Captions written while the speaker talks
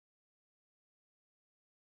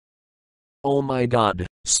Oh my god,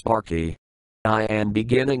 Sparky. I am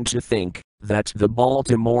beginning to think that the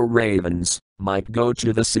Baltimore Ravens might go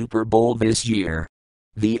to the Super Bowl this year.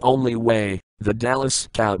 The only way the Dallas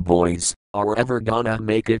Cowboys are ever gonna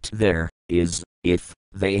make it there is if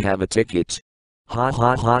they have a ticket. Ha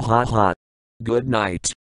ha ha ha ha. Good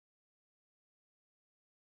night.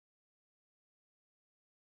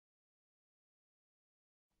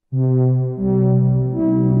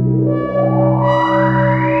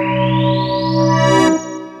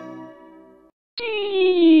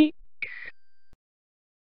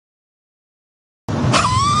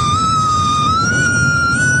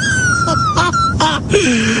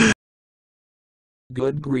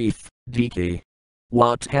 Good grief, DK.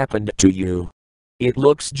 What happened to you? It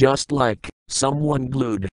looks just like someone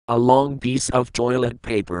glued a long piece of toilet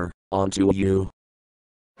paper onto you.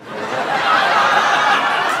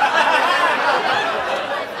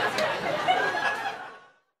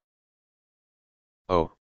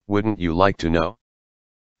 Oh, wouldn't you like to know?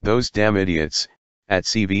 Those damn idiots at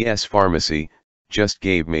CVS Pharmacy just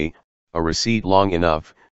gave me a receipt long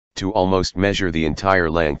enough to almost measure the entire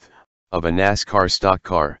length of a NASCAR stock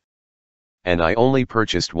car. And I only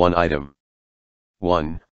purchased one item.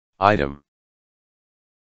 One item.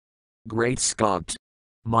 Great Scott.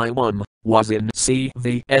 My mom was in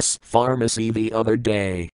CVS Pharmacy the other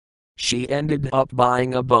day. She ended up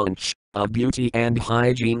buying a bunch of beauty and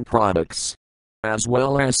hygiene products, as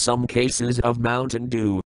well as some cases of Mountain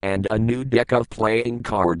Dew, and a new deck of playing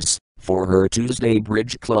cards for her Tuesday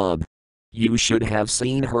Bridge Club. You should have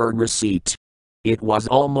seen her receipt. It was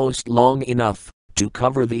almost long enough to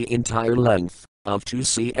cover the entire length of two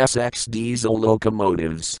CSX diesel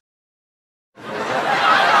locomotives.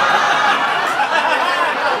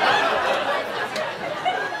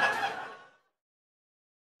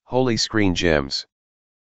 Holy screen gems.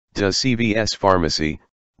 Does CVS Pharmacy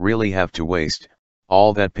really have to waste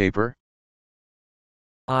all that paper?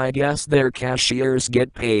 I guess their cashiers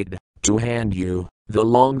get paid to hand you the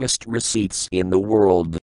longest receipts in the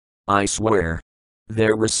world. I swear.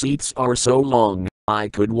 Their receipts are so long, I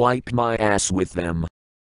could wipe my ass with them.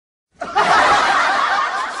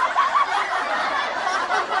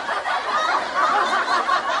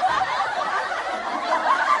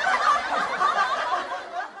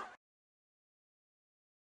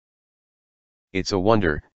 It's a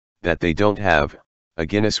wonder that they don't have a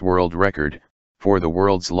Guinness World Record for the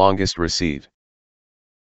world's longest receipt.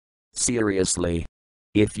 Seriously.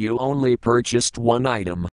 If you only purchased one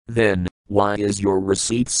item, then why is your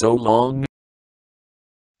receipt so long?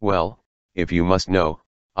 Well, if you must know,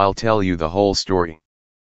 I'll tell you the whole story.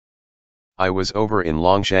 I was over in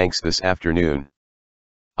Longshanks this afternoon.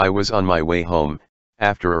 I was on my way home,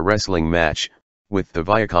 after a wrestling match, with the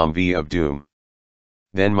Viacom V of Doom.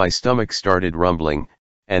 Then my stomach started rumbling,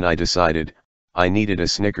 and I decided I needed a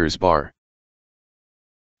Snickers bar.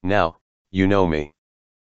 Now, you know me.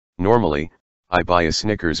 Normally, I buy a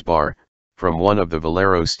Snickers bar from one of the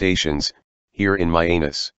Valero stations here in my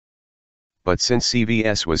anus. But since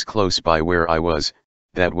CVS was close by where I was,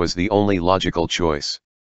 that was the only logical choice.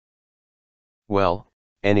 Well,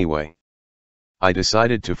 anyway, I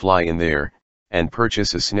decided to fly in there and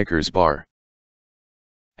purchase a Snickers bar.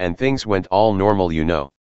 And things went all normal, you know.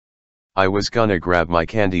 I was gonna grab my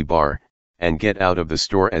candy bar and get out of the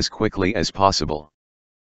store as quickly as possible.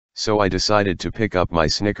 So I decided to pick up my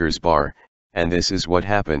Snickers bar, and this is what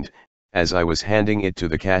happened as I was handing it to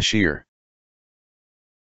the cashier.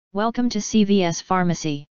 Welcome to CVS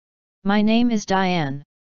Pharmacy. My name is Diane.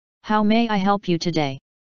 How may I help you today?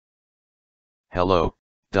 Hello,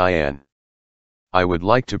 Diane. I would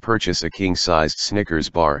like to purchase a king-sized Snickers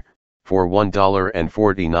bar for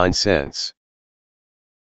 $1.49.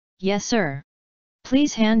 Yes, sir.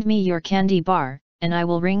 Please hand me your candy bar, and I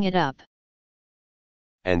will ring it up.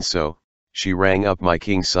 And so, she rang up my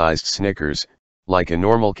king-sized Snickers, like a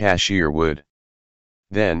normal cashier would.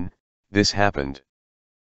 Then, this happened.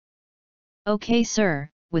 Okay, sir,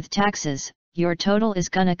 with taxes, your total is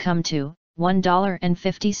gonna come to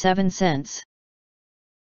 $1.57.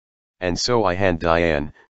 And so I hand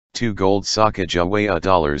Diane $2 gold Sacagawea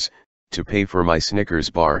dollars to pay for my Snickers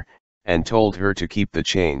bar, and told her to keep the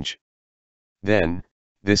change. Then,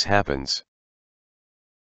 this happens.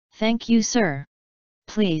 Thank you, sir.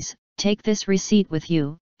 Please, take this receipt with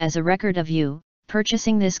you, as a record of you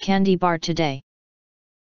purchasing this candy bar today.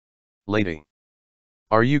 Lady.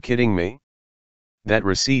 Are you kidding me? That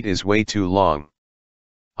receipt is way too long.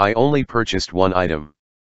 I only purchased one item.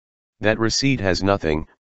 That receipt has nothing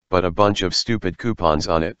but a bunch of stupid coupons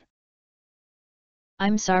on it.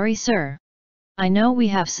 I'm sorry, sir. I know we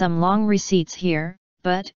have some long receipts here,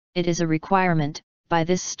 but it is a requirement by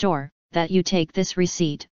this store that you take this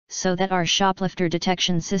receipt, so that our shoplifter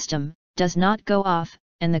detection system does not go off,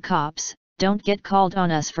 and the cops don't get called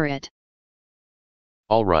on us for it.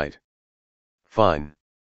 Alright. Fine.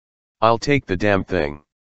 I'll take the damn thing.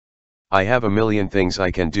 I have a million things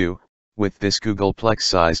I can do with this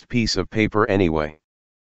Googleplex-sized piece of paper anyway.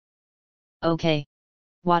 Okay.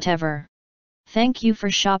 Whatever. Thank you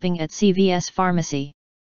for shopping at CVS Pharmacy.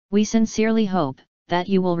 We sincerely hope that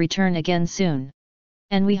you will return again soon.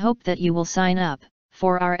 And we hope that you will sign up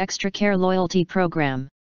for our Extra Care loyalty program.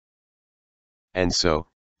 And so,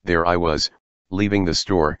 there I was, leaving the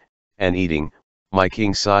store, and eating my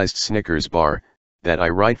king-sized Snickers bar that I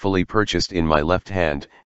rightfully purchased in my left hand,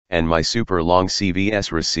 and my super long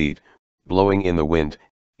CVS receipt blowing in the wind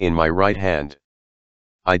in my right hand.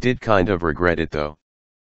 I did kind of regret it though.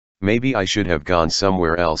 Maybe I should have gone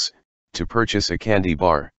somewhere else to purchase a candy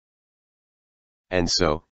bar. And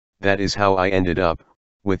so, that is how I ended up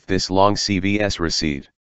with this long CVS receipt.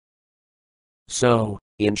 So,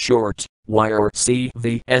 in short, why are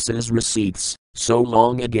CVS's receipts so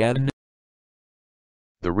long again?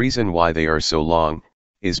 The reason why they are so long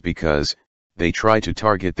is because they try to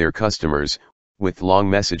target their customers with long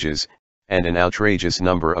messages and an outrageous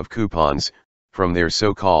number of coupons from their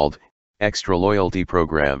so-called extra loyalty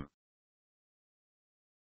program.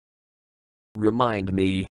 Remind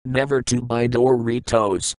me never to buy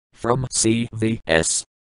Doritos from CVS.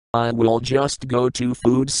 I will just go to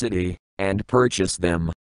Food City and purchase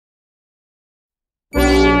them.